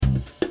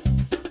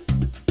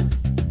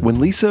When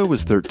Lisa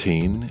was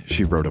 13,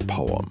 she wrote a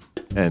poem,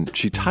 and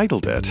she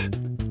titled it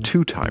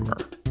Two-Timer.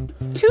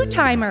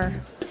 Two-timer.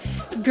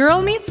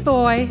 Girl meets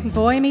boy,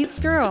 boy meets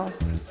girl.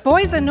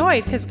 Boy's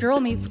annoyed because girl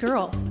meets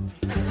girl.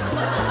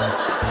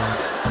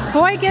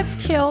 Boy gets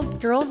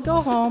killed, girls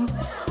go home,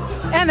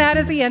 and that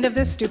is the end of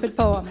this stupid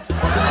poem.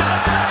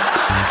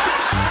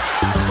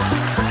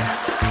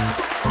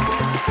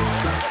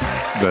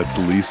 That's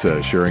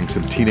Lisa sharing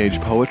some teenage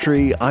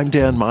poetry. I'm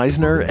Dan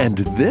Meisner, and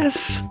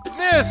this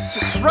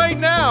right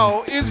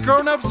now is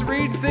Grown-Ups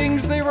Read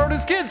Things They Wrote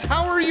as Kids.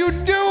 How are you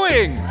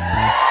doing?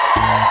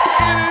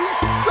 It is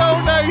so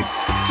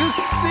nice to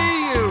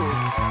see you.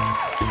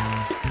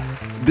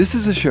 This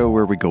is a show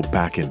where we go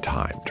back in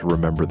time to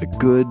remember the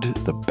good,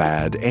 the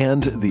bad,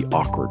 and the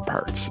awkward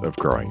parts of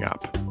growing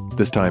up.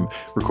 This time,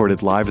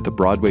 recorded live at the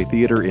Broadway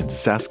Theatre in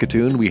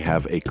Saskatoon, we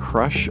have a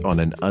crush on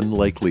an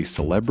unlikely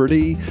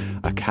celebrity,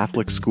 a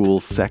Catholic school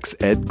sex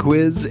ed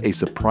quiz, a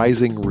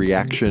surprising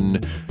reaction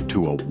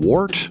to a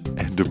wart,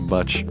 and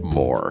much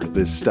more.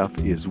 This stuff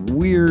is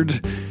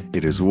weird,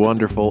 it is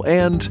wonderful,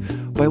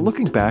 and by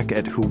looking back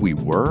at who we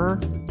were,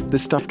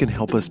 this stuff can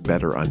help us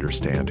better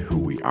understand who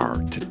we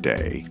are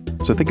today.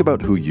 So think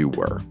about who you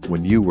were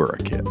when you were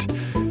a kid,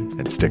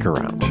 and stick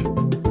around.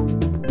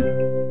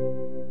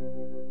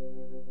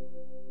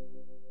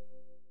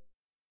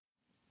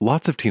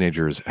 Lots of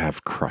teenagers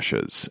have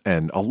crushes,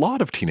 and a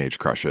lot of teenage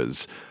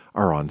crushes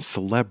are on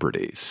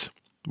celebrities.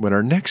 When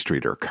our next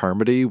reader,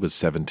 Carmody, was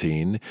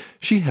 17,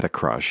 she had a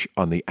crush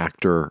on the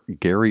actor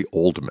Gary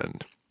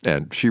Oldman,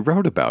 and she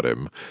wrote about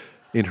him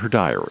in her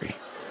diary.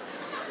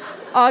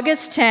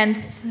 August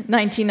 10th,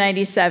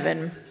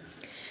 1997.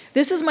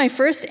 This is my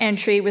first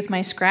entry with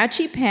my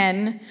scratchy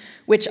pen,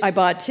 which I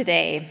bought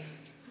today.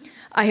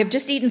 I have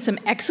just eaten some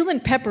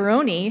excellent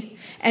pepperoni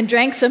and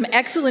drank some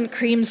excellent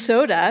cream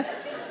soda.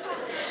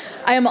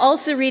 I am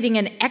also reading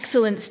an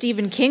excellent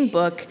Stephen King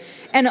book,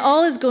 and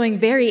all is going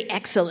very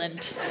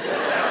excellent.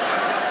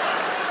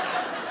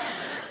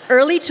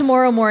 Early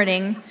tomorrow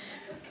morning,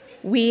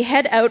 we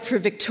head out for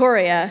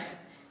Victoria,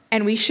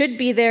 and we should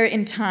be there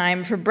in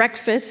time for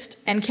breakfast,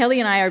 and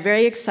Kelly and I are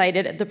very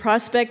excited at the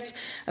prospect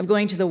of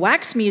going to the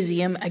Wax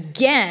Museum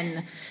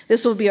again.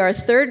 This will be our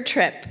third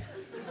trip.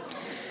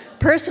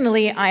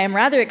 Personally, I am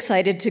rather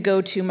excited to go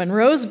to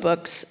Monroe's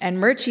Books and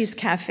Murchie's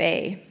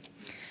Cafe.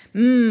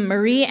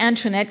 Marie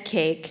Antoinette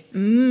cake.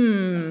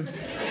 I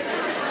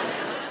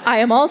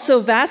am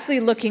also vastly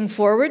looking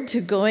forward to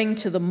going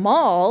to the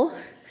mall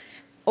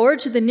or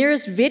to the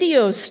nearest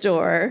video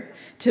store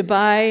to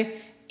buy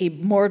a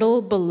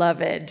mortal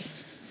beloved.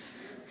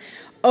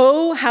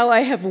 Oh, how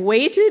I have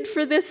waited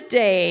for this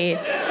day.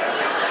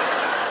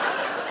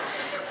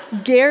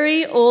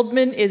 Gary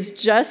Oldman is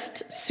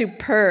just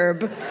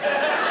superb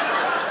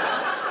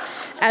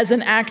as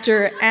an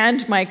actor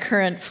and my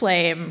current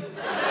flame.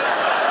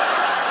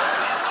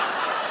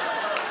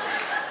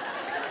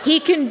 He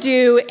can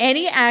do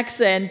any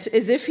accent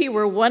as if he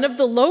were one of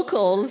the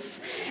locals,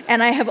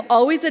 and I have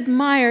always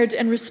admired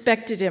and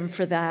respected him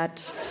for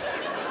that.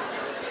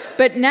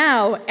 But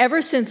now,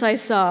 ever since I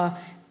saw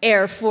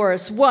Air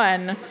Force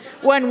One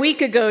 1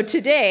 week ago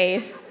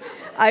today,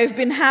 I've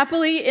been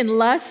happily in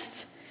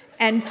lust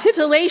and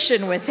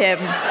titillation with him.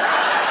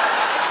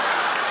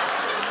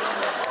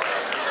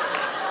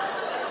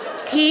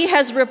 He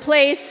has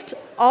replaced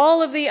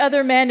all of the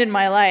other men in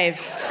my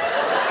life.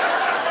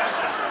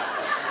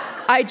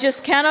 I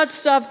just cannot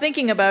stop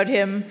thinking about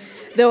him,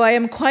 though I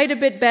am quite a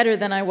bit better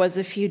than I was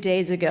a few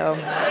days ago.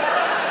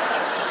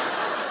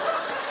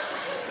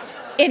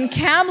 In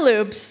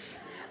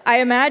Kamloops, I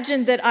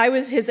imagined that I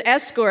was his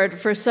escort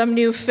for some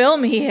new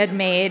film he had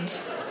made,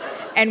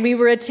 and we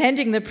were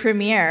attending the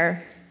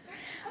premiere.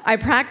 I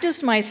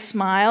practiced my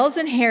smiles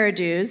and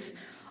hairdos,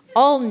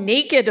 all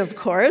naked, of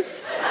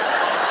course,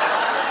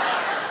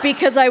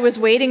 because I was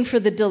waiting for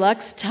the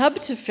deluxe tub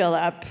to fill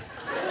up.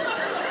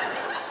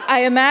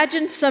 I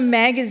imagined some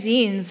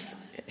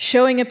magazines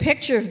showing a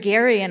picture of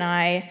Gary and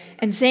I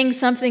and saying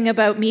something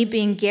about me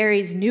being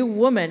Gary's new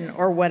woman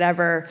or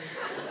whatever.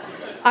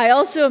 I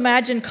also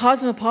imagined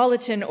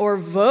Cosmopolitan or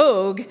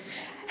Vogue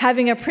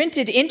having a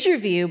printed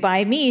interview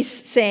by me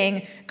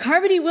saying,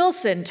 Carmody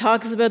Wilson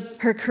talks about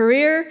her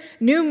career,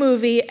 new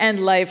movie,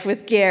 and life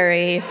with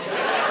Gary.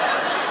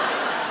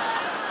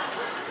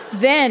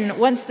 Then,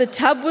 once the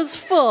tub was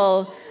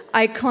full,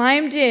 I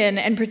climbed in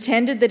and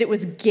pretended that it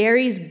was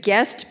Gary's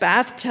guest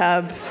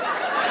bathtub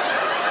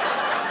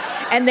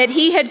and that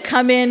he had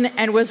come in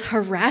and was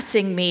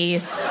harassing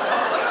me.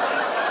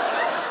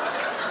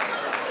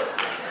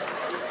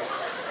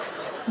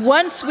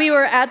 Once we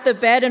were at the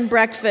bed and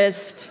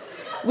breakfast,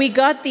 we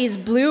got these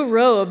blue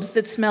robes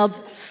that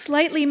smelled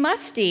slightly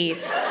musty.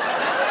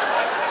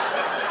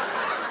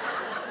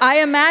 I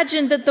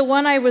imagined that the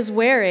one I was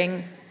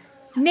wearing,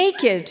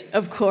 naked,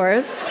 of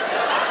course,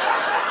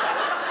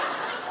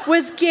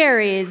 was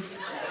Gary's,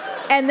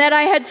 and that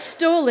I had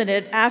stolen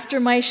it after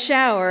my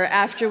shower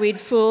after we'd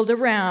fooled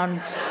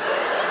around.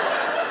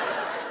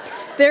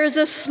 There's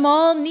a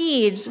small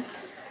need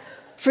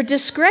for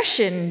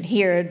discretion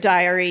here,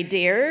 diary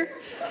dear.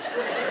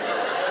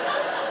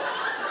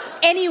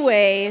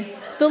 Anyway,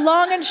 the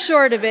long and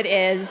short of it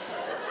is,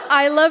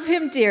 I love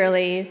him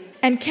dearly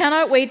and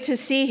cannot wait to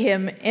see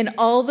him in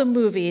all the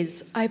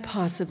movies I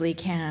possibly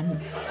can.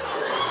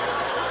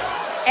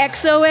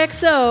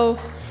 XOXO,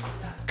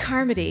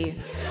 Carmody.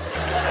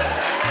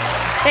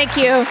 Thank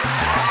you.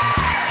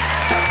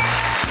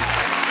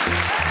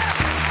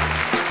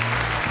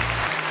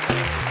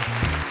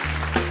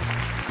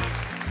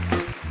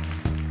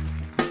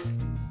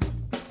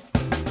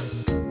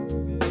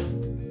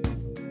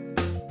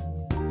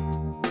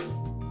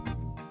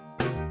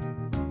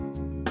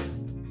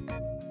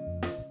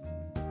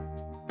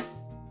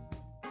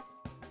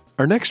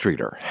 Our next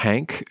reader,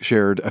 Hank,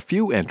 shared a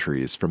few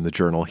entries from the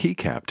journal he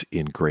kept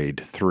in grade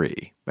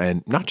 3.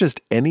 And not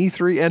just any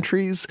 3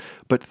 entries,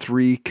 but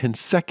 3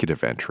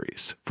 consecutive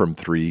entries from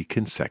 3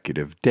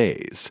 consecutive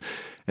days.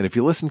 And if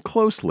you listen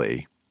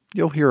closely,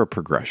 you'll hear a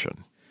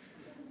progression.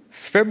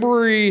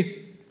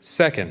 February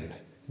 2nd.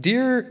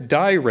 Dear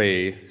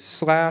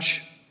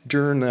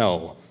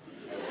Diary/Journal,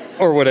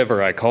 or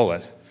whatever I call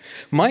it.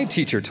 My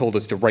teacher told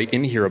us to write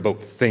in here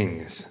about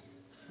things.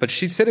 But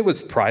she said it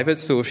was private,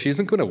 so if she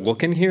isn't going to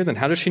look in here, then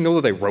how does she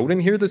know that I wrote in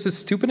here? This is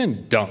stupid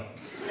and dumb.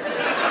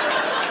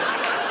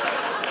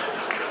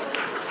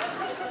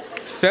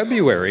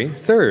 February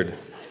 3rd.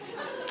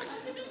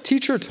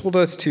 Teacher told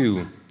us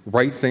to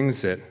write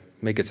things that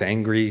make us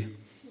angry,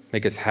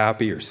 make us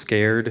happy or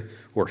scared,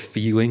 or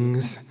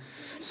feelings.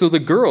 So the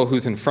girl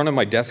who's in front of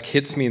my desk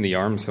hits me in the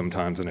arm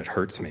sometimes and it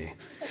hurts me.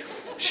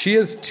 She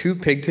has 2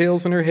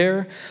 pigtails in her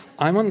hair.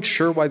 I'm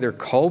unsure why they're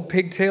called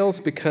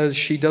pigtails because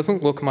she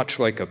doesn't look much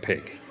like a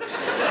pig.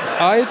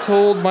 I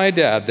told my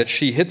dad that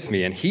she hits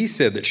me, and he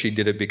said that she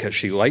did it because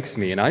she likes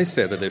me, and I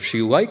said that if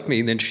she liked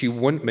me, then she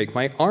wouldn't make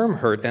my arm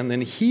hurt, and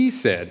then he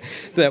said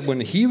that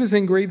when he was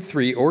in grade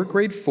 3 or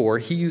grade 4,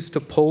 he used to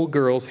pull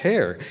girls'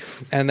 hair,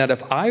 and that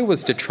if I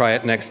was to try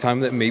it next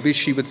time, that maybe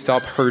she would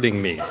stop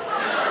hurting me.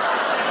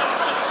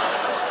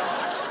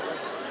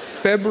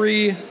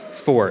 February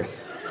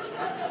 4th.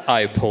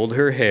 I pulled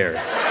her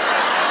hair.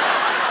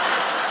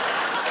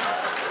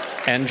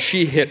 And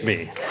she hit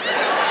me.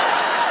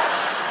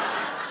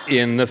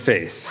 In the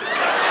face.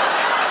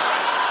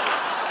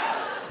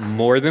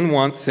 More than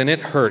once, and it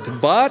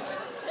hurt. But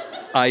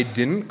I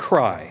didn't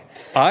cry.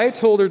 I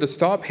told her to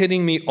stop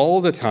hitting me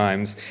all the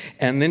times,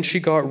 and then she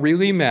got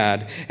really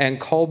mad and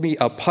called me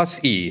a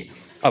pussy.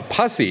 A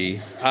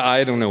pussy?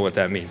 I don't know what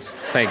that means.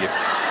 Thank you.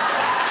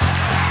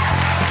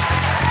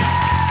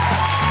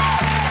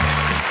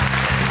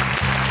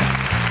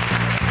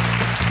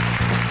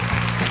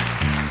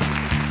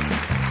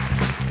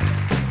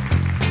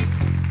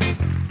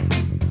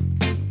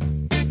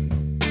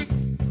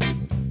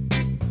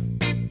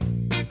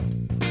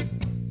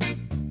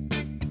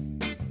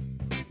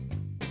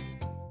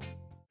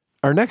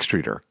 Our next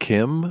reader,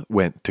 Kim,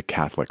 went to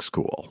Catholic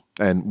school.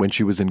 And when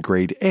she was in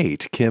grade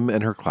 8, Kim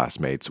and her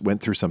classmates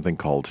went through something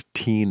called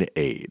Teen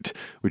Aid,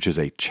 which is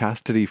a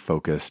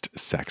chastity-focused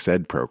sex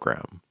ed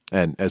program.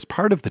 And as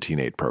part of the Teen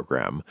Aid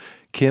program,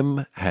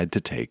 Kim had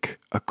to take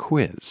a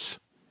quiz.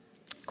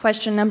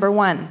 Question number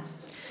 1.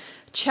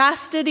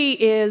 Chastity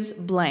is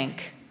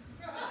blank.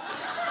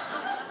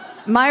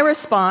 My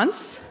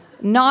response,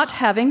 not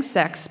having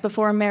sex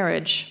before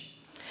marriage.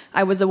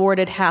 I was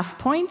awarded half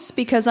points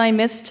because I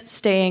missed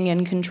staying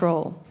in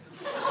control.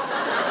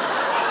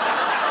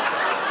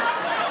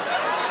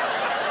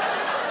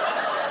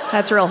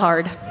 That's real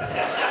hard.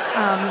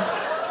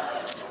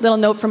 Little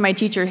note from my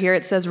teacher here.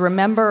 It says,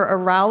 remember,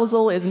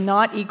 arousal is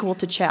not equal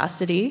to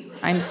chastity.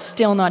 I'm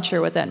still not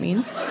sure what that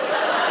means.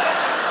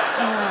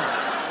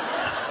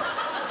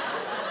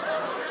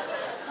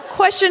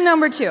 Question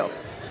number 2.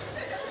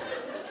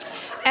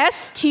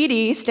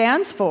 STD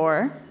stands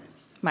for,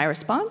 my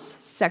response,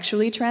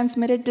 sexually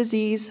transmitted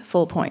disease,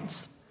 full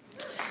points.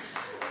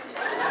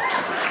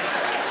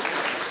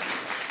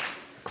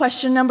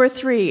 Question number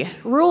 3,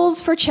 rules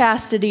for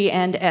chastity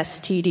and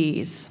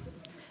STDs.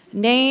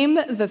 Name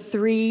the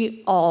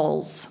 3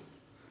 alls.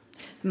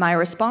 My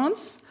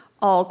response,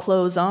 all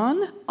clothes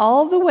on,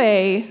 all the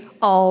way,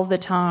 all the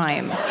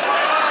time.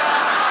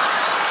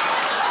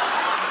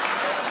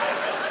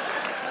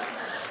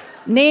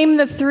 Name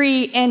the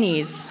 3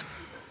 anys.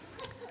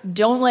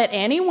 Don't let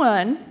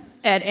anyone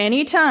at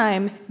any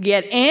time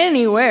get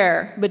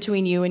anywhere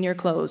between you and your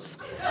clothes.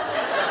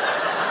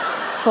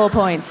 Full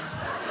points.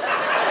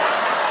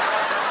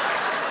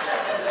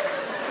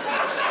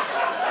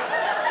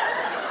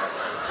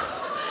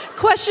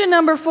 Question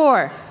number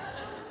 4.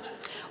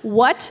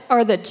 What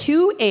are the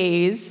 2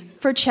 A's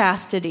for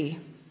chastity?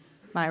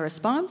 My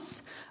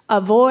response,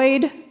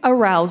 avoid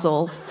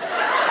arousal.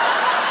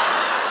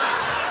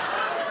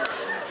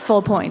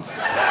 Full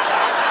points.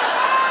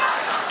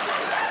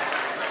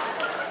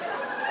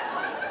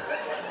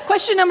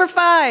 Question number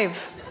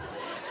 5.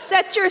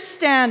 Set your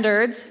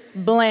standards,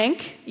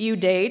 blank, you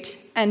date,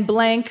 and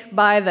blank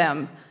by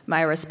them.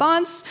 My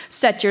response,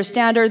 set your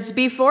standards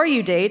before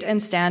you date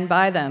and stand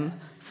by them.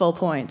 Full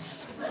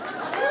points.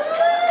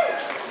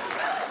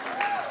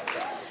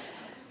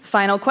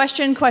 Final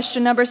question,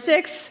 question number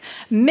 6.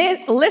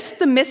 List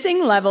the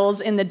missing levels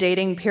in the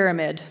dating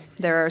pyramid.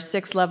 There are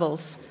 6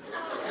 levels.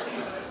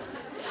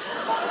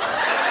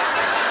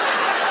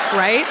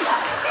 Right?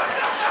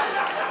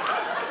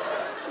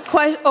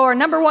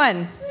 Number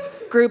 1,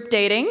 group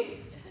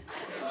dating.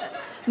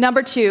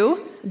 Number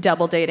 2,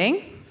 double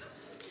dating.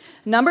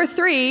 Number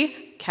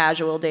 3,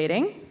 casual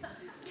dating.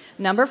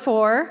 Number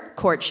 4,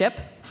 courtship.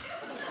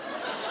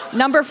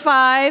 Number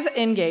 5,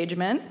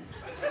 engagement.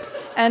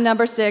 And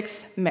number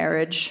 6,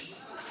 marriage.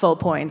 Full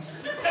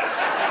points.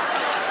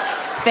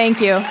 Thank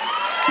you.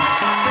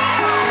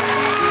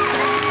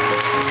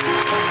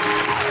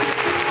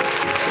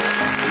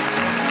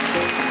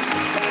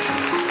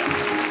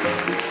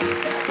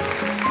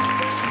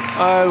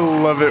 I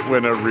love it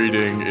when a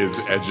reading is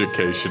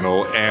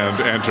educational and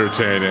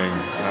entertaining.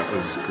 That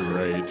was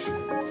great.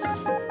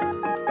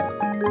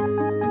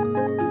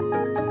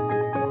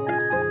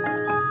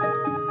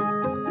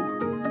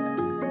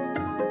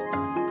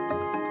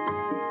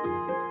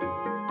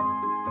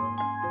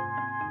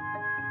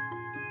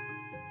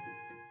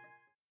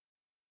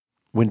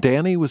 When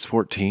Danny was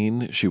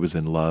 14, she was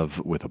in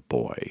love with a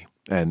boy.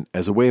 And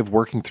as a way of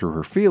working through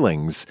her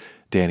feelings,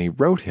 Danny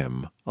wrote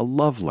him a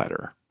love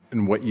letter.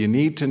 And what you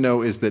need to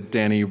know is that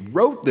Danny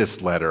wrote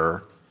this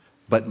letter,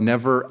 but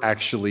never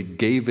actually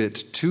gave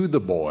it to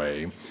the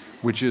boy,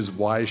 which is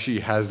why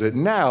she has it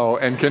now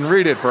and can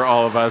read it for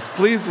all of us.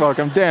 Please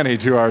welcome Danny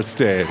to our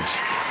stage.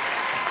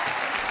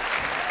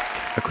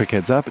 A quick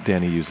heads up,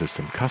 Danny uses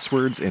some cuss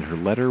words in her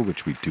letter,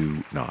 which we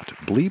do not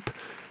bleep.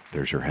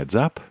 There's your heads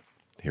up.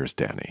 Here's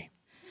Danny.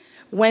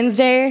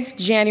 Wednesday,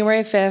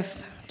 January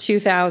 5th,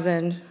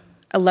 2000,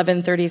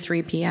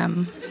 11:33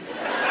 p.m.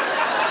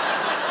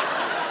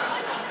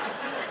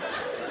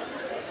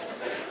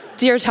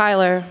 Dear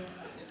Tyler,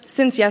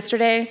 since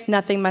yesterday,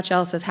 nothing much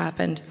else has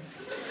happened.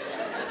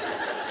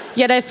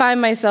 Yet I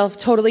find myself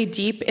totally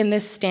deep in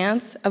this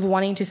stance of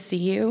wanting to see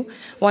you,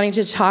 wanting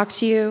to talk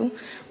to you,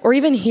 or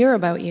even hear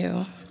about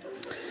you.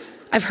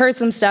 I've heard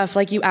some stuff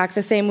like you act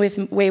the same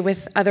way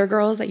with other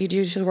girls that you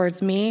do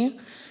towards me.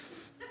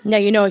 Now,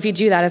 you know, if you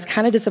do that, it's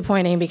kind of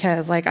disappointing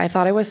because, I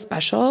thought I was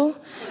special.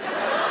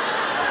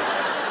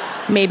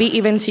 Maybe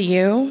even to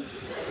you.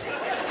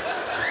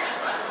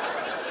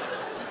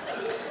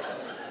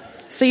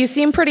 So you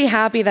seem pretty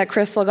happy that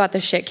Crystal got the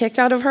shit kicked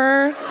out of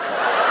her.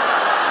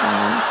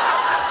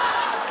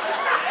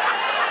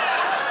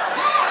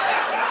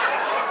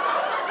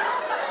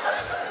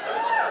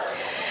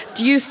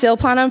 Do you still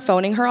plan on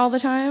phoning her all the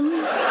time?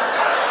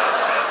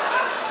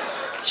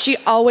 She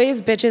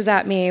always bitches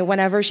at me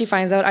whenever she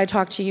finds out I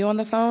talk to you on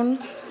the phone.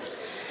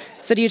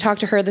 So do you talk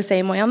to her the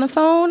same way on the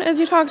phone as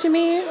you talk to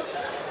me?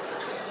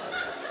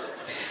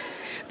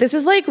 This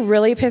is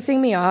really pissing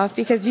me off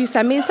because you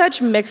send me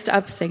such mixed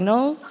up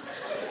signals.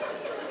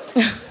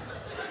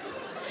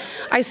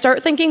 I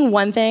start thinking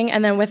one thing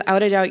and then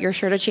without a doubt you're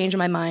sure to change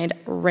my mind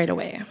right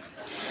away.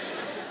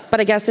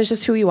 But I guess it's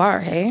just who you are,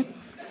 hey?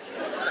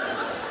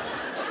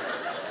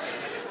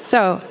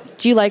 So,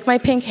 do you like my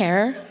pink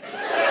hair?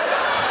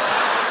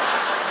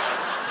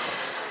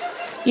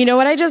 You know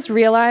what I just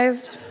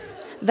realized?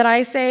 That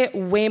I say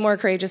way more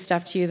courageous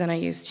stuff to you than I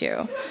used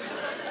to.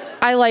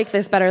 I like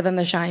this better than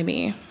the shy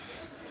me.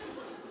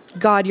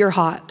 God, you're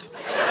hot.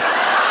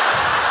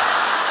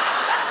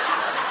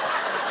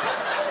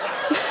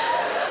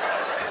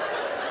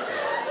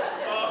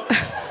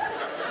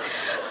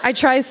 I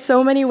try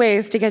so many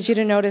ways to get you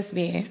to notice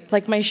me,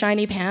 like my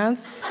shiny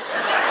pants.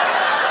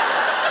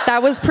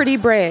 That was pretty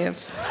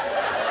brave.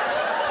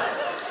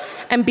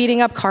 And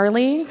beating up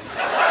Carly.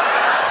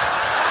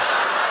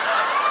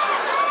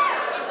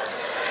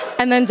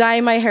 And then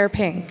dyeing my hair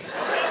pink.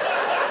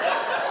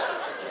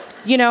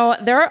 You know,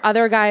 there are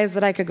other guys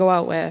that I could go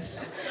out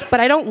with, but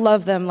I don't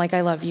love them like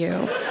I love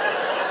you.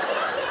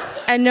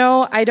 And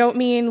no, I don't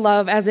mean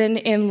love as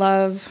in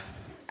love.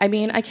 I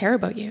mean, I care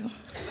about you.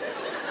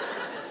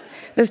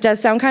 This does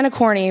sound kind of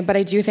corny, but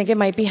I do think it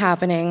might be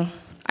happening.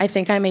 I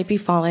think I might be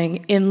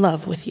falling in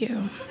love with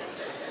you.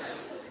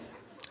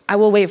 I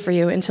will wait for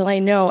you until I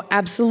know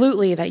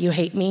absolutely that you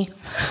hate me.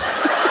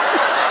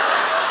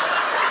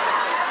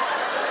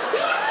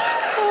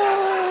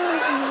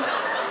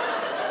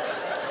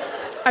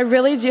 I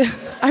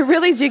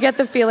really do get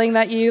the feeling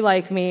that you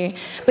like me.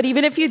 But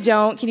even if you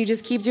don't, can you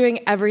just keep doing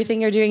everything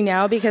you're doing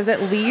now? Because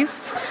at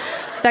least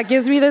that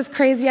gives me this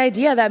crazy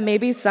idea that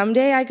maybe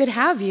someday I could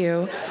have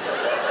you.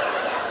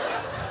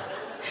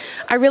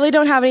 I really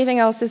don't have anything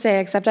else to say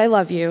except I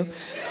love you.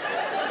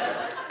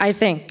 I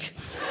think.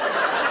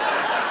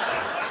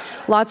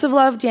 Lots of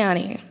love,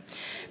 Danny.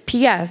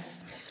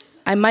 P.S.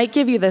 I might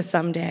give you this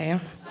someday.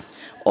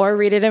 Or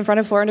read it in front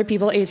of 400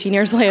 people 18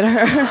 years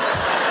later.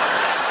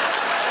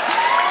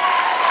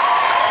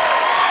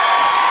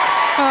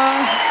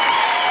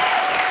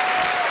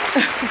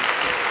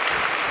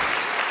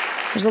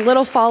 There's a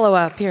little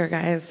follow-up here,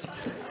 guys.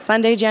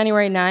 Sunday,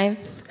 January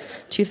 9th,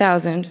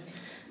 2000,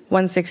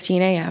 1:16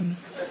 a.m.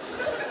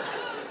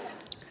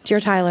 Dear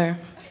Tyler,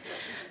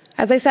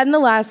 as I said in the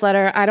last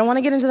letter, I don't want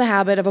to get into the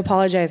habit of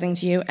apologizing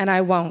to you, and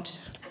I won't.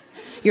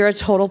 You're a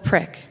total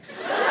prick.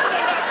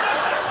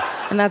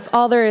 And that's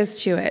all there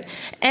is to it.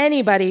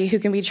 Anybody who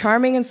can be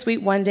charming and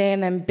sweet one day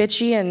and then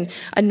bitchy and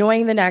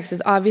annoying the next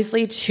is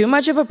obviously too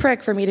much of a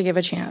prick for me to give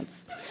a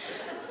chance.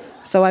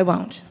 So I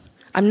won't.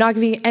 I'm not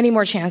giving you any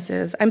more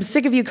chances. I'm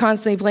sick of you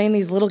constantly playing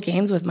these little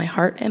games with my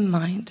heart and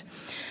mind.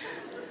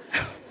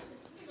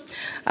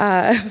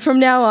 From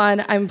now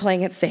on, I'm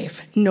playing it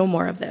safe. No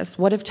more of this.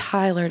 What if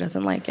Tyler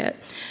doesn't like it?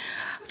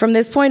 From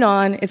this point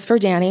on, it's for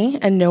Danny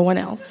and no one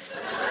else.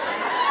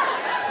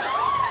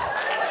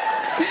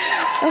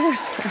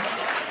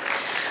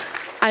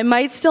 I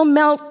might still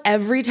melt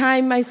every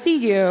time I see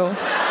you,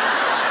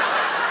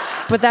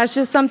 but that's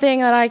just something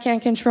that I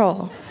can't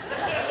control.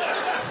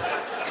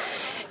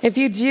 If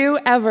you do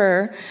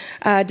ever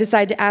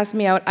decide to ask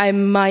me out, I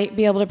might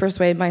be able to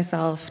persuade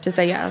myself to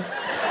say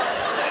yes.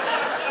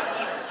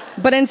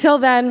 But until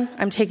then,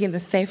 I'm taking the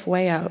safe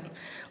way out.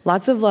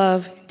 Lots of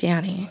love,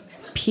 Danny.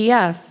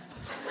 P.S.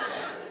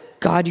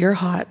 God, you're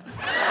hot.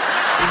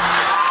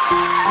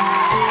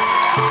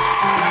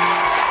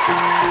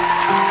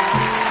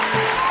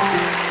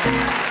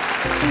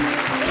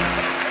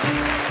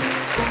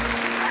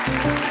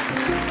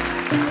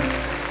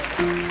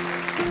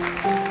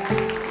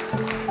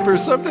 For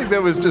something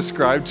that was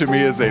described to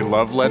me as a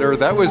love letter,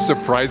 that was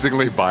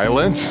surprisingly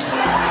violent.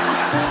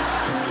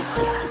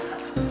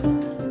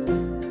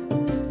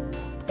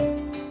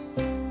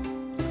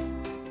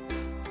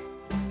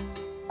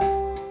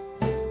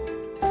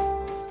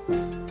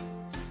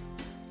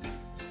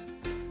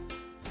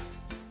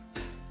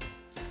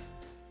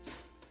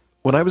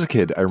 When I was a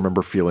kid, I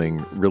remember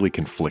feeling really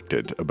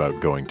conflicted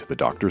about going to the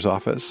doctor's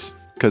office.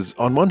 Because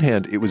on one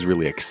hand, it was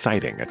really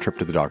exciting. A trip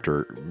to the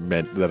doctor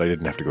meant that I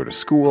didn't have to go to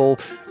school,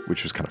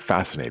 which was kind of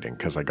fascinating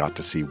because I got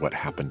to see what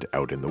happened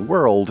out in the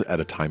world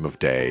at a time of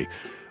day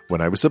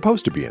when I was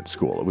supposed to be in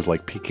school. It was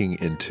like peeking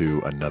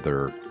into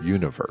another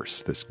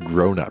universe, this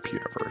grown-up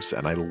universe,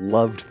 and I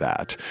loved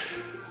that.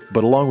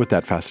 But along with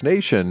that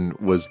fascination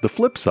was the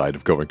flip side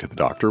of going to the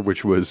doctor,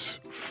 which was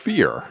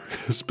fear.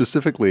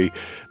 Specifically,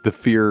 the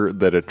fear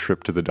that a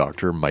trip to the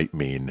doctor might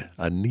mean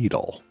a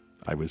needle.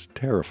 I was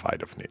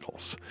terrified of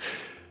needles.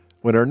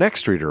 When our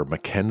next reader,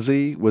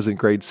 Mackenzie, was in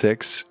grade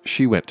 6,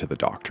 she went to the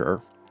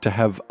doctor to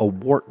have a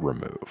wart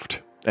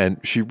removed, and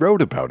she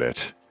wrote about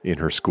it in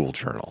her school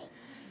journal.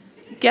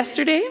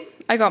 Yesterday,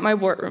 I got my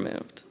wart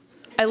removed.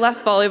 I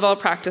left volleyball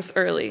practice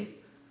early.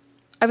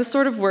 I was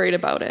sort of worried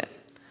about it.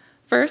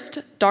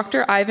 First,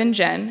 Dr. Ivan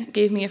Jen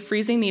gave me a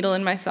freezing needle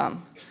in my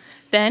thumb.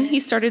 Then he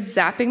started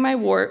zapping my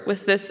wart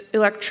with this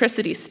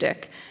electricity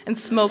stick, and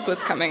smoke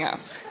was coming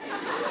up.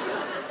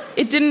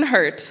 It didn't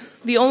hurt.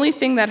 The only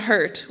thing that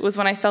hurt was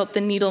when I felt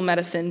the needle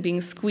medicine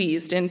being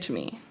squeezed into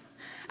me.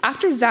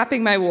 After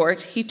zapping my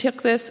wart, he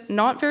took this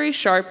not very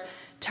sharp,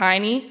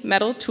 tiny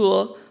metal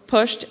tool,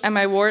 pushed, and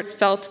my wart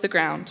fell to the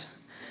ground.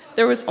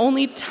 There was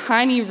only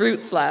tiny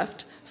roots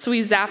left, so he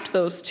zapped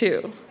those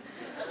too.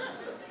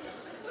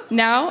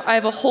 Now I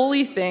have a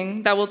holy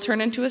thing that will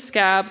turn into a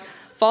scab,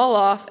 fall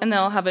off, and then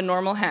I'll have a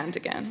normal hand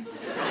again.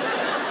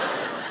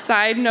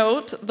 Side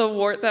note, the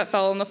wart that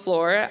fell on the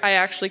floor, I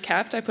actually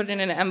kept. I put it in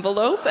an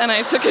envelope, and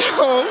I took it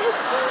home.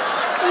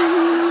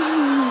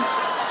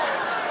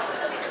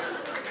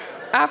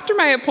 After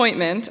my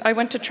appointment, I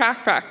went to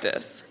track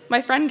practice.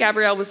 My friend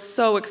Gabrielle was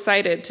so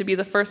excited to be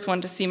the first one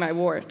to see my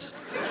wart.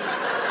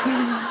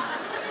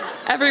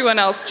 Everyone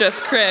else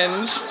just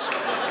cringed.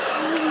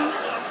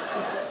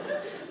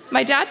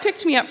 My dad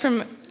picked me up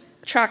from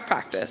track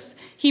practice.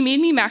 He made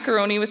me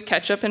macaroni with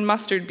ketchup and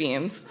mustard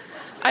beans.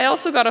 I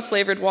also got a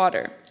flavored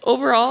water.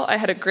 Overall, I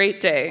had a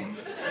great day.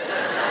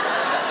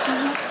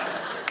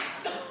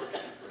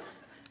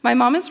 My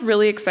mom is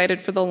really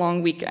excited for the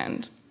long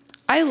weekend.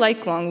 I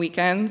like long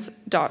weekends, ...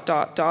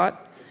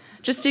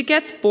 Just it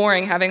gets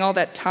boring having all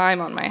that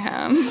time on my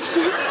hands.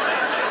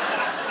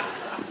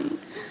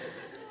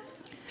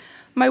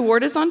 My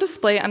wart is on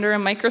display under a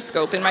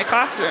microscope in my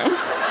classroom.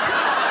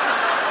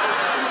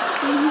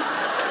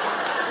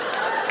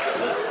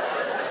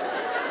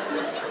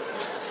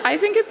 I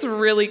think it's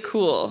really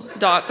cool, ...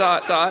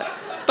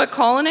 But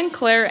Colin and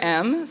Claire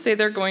M. say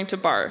they're going to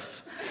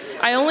barf.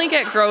 I only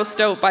get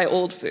grossed out by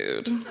old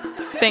food.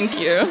 Thank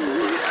you.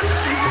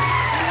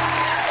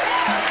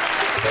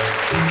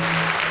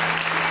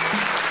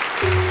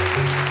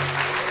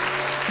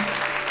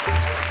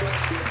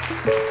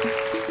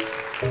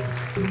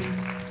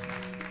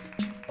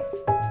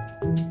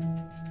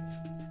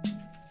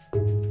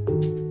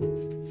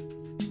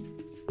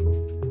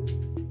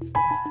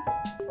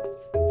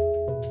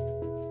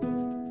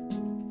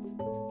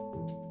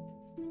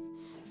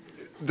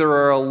 There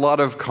are a lot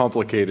of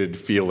complicated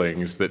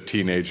feelings that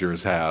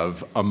teenagers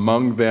have,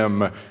 among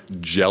them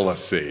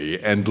jealousy.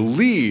 And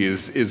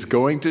Lise is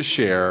going to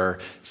share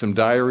some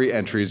diary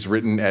entries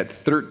written at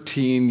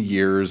 13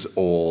 years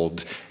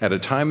old, at a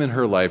time in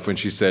her life when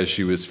she says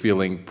she was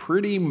feeling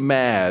pretty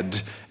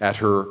mad at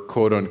her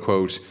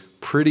quote-unquote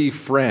pretty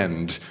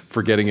friend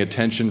for getting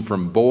attention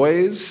from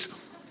boys.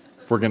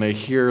 We're going to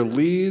hear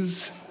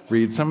Lise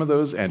read some of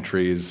those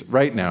entries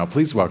right now.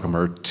 Please welcome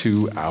her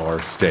to our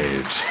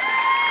stage.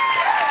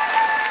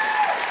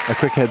 A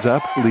quick heads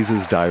up,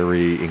 Lisa's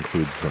diary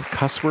includes some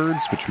cuss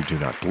words, which we do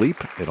not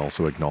bleep. It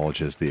also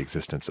acknowledges the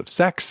existence of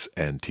sex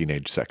and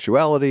teenage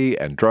sexuality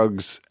and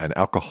drugs and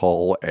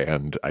alcohol,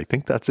 and I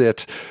think that's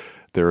it.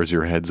 There is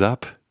your heads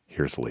up.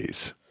 Here's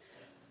Lise.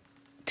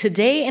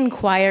 Today in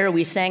choir,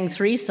 we sang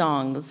 3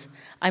 songs.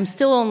 I'm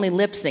still only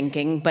lip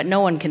syncing, but no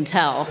one can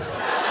tell.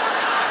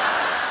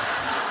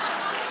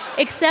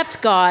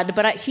 Except God,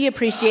 but he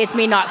appreciates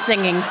me not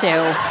singing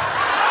too.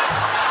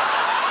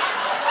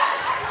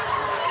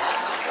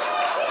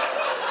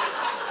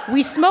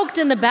 We smoked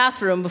in the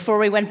bathroom before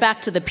we went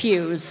back to the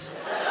pews.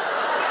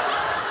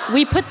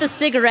 We put the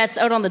cigarettes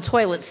out on the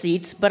toilet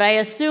seat, but I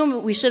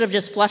assume we should have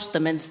just flushed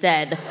them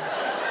instead.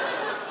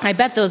 I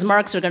bet those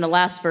marks are going to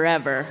last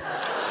forever.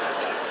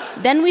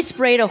 Then we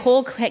sprayed a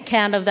whole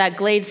can of that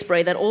Glade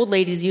spray that old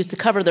ladies use to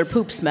cover their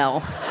poop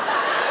smell.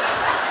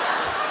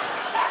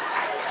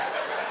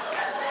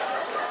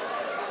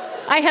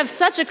 I have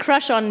such a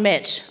crush on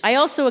Mitch. I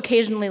also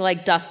occasionally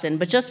like Dustin,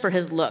 but just for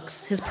his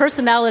looks. His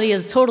personality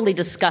is totally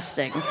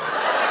disgusting.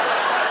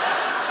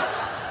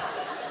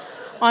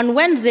 On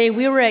Wednesday,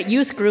 we were at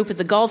youth group at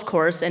the golf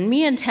course, and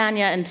me and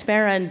Tanya and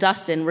Tamara and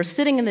Dustin were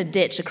sitting in the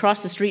ditch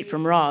across the street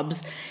from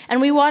Rob's, and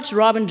we watched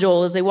Rob and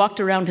Joel as they walked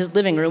around his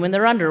living room in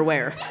their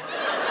underwear.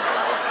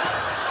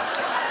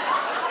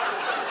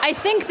 I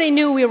think they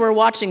knew we were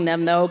watching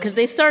them, though, because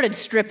they started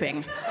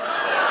stripping.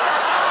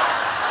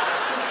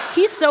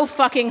 He's so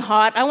fucking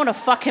hot. I want to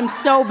fuck him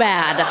so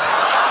bad.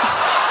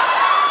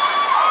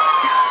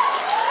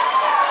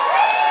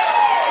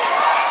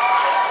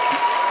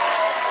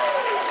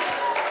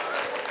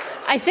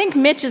 I think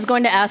Mitch is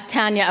going to ask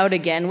Tanya out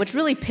again, which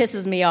really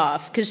pisses me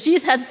off, because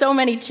she's had so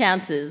many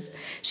chances.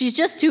 She's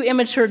just too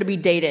immature to be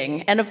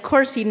dating, and of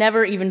course he'd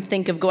never even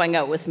think of going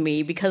out with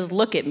me, because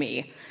look at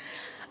me.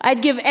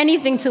 I'd give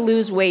anything to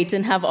lose weight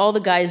and have all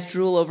the guys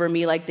drool over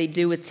me like they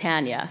do with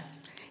Tanya.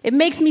 It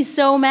makes me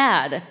so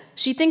mad.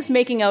 She thinks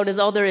making out is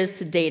all there is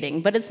to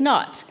dating, but it's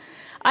not.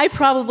 I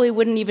probably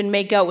wouldn't even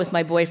make out with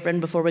my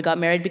boyfriend before we got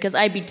married because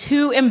I'd be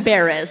too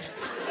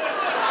embarrassed.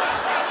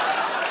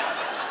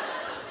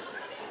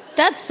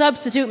 That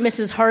substitute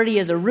Mrs. Hardy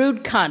is a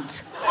rude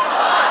cunt.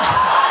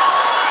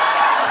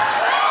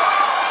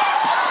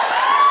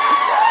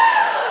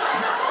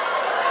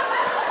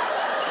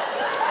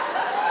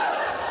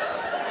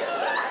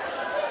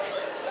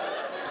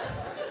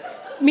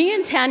 Me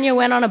and Tanya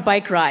went on a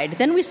bike ride.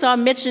 Then we saw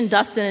Mitch and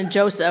Dustin and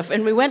Joseph,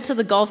 and we went to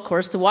the golf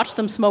course to watch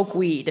them smoke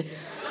weed.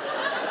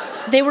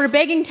 They were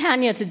begging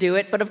Tanya to do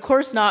it, but of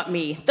course not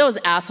me. Those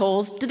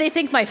assholes. Do they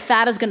think my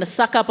fat is going to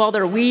suck up all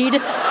their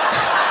weed?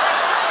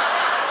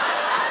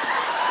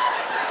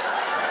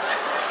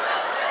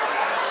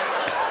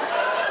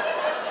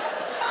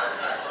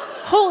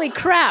 Holy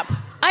crap.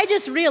 I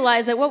just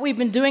realized that what we've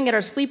been doing at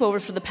our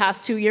sleepovers for the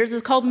past 2 years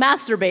is called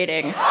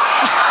masturbating.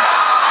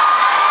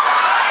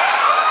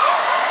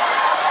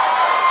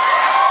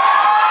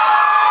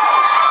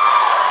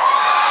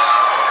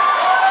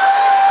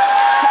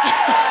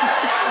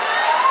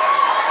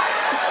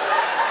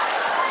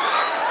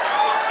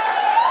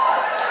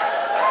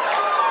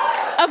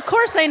 Of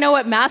course I know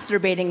what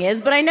masturbating is,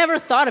 but I never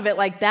thought of it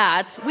like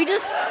that. We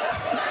just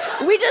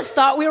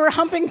thought we were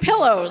humping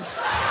pillows.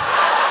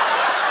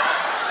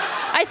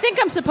 I think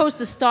I'm supposed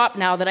to stop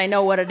now that I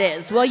know what it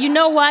is. Well, you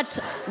know what?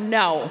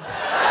 No.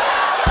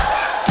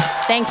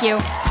 Thank you.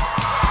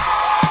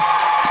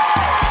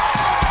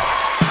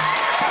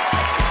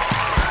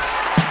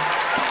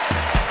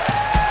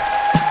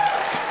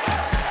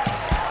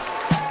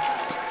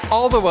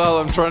 All the while,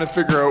 I'm trying to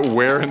figure out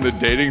where in the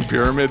dating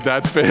pyramid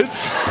that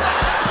fits.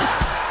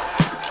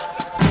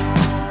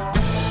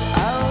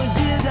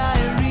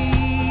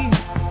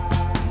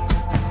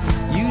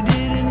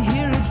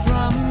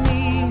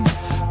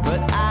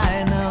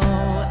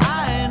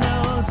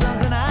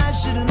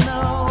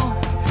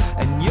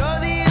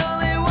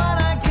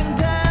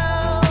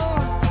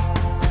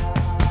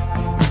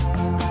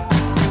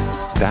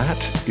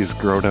 That is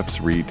Grown Ups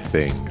Read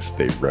Things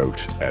They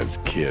Wrote as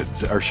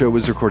Kids. Our show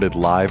was recorded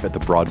live at the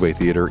Broadway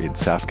Theater in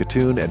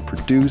Saskatoon and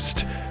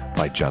produced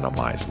by Jenna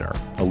Meisner.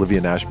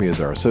 Olivia Nashmi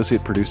is our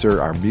associate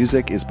producer. Our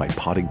music is by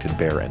Poddington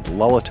Bear and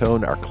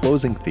Lullatone. Our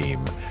closing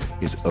theme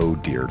is Oh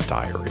Dear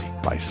Diary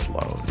by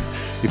Sloan.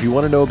 If you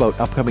want to know about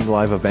upcoming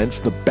live events,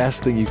 the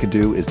best thing you can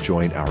do is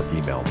join our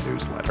email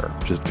newsletter.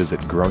 Just visit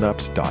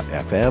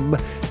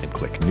grownups.fm and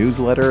click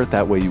newsletter.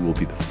 That way you will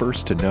be the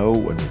first to know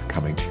when we're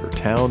coming to your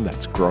town.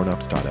 That's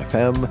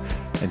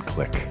grownups.fm and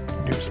click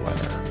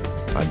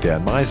newsletter. I'm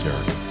Dan Meisner.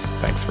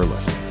 Thanks for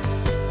listening.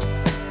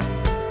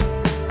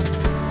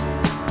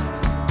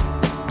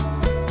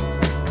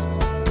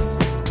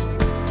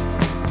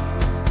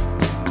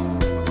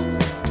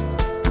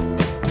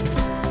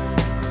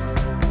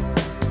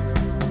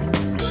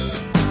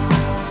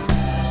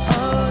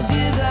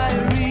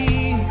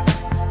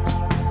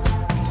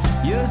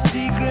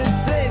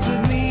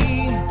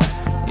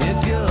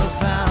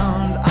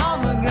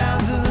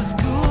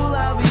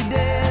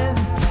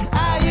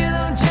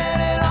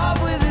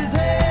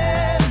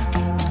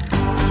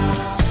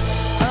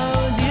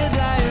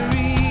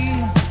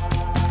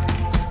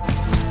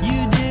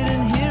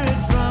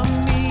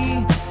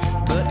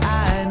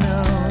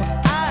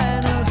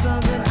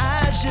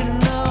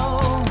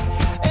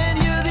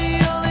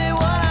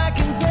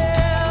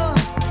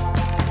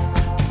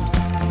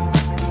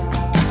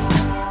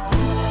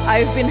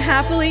 I've been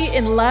happily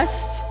in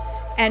lust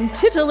and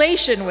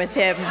titillation with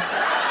him.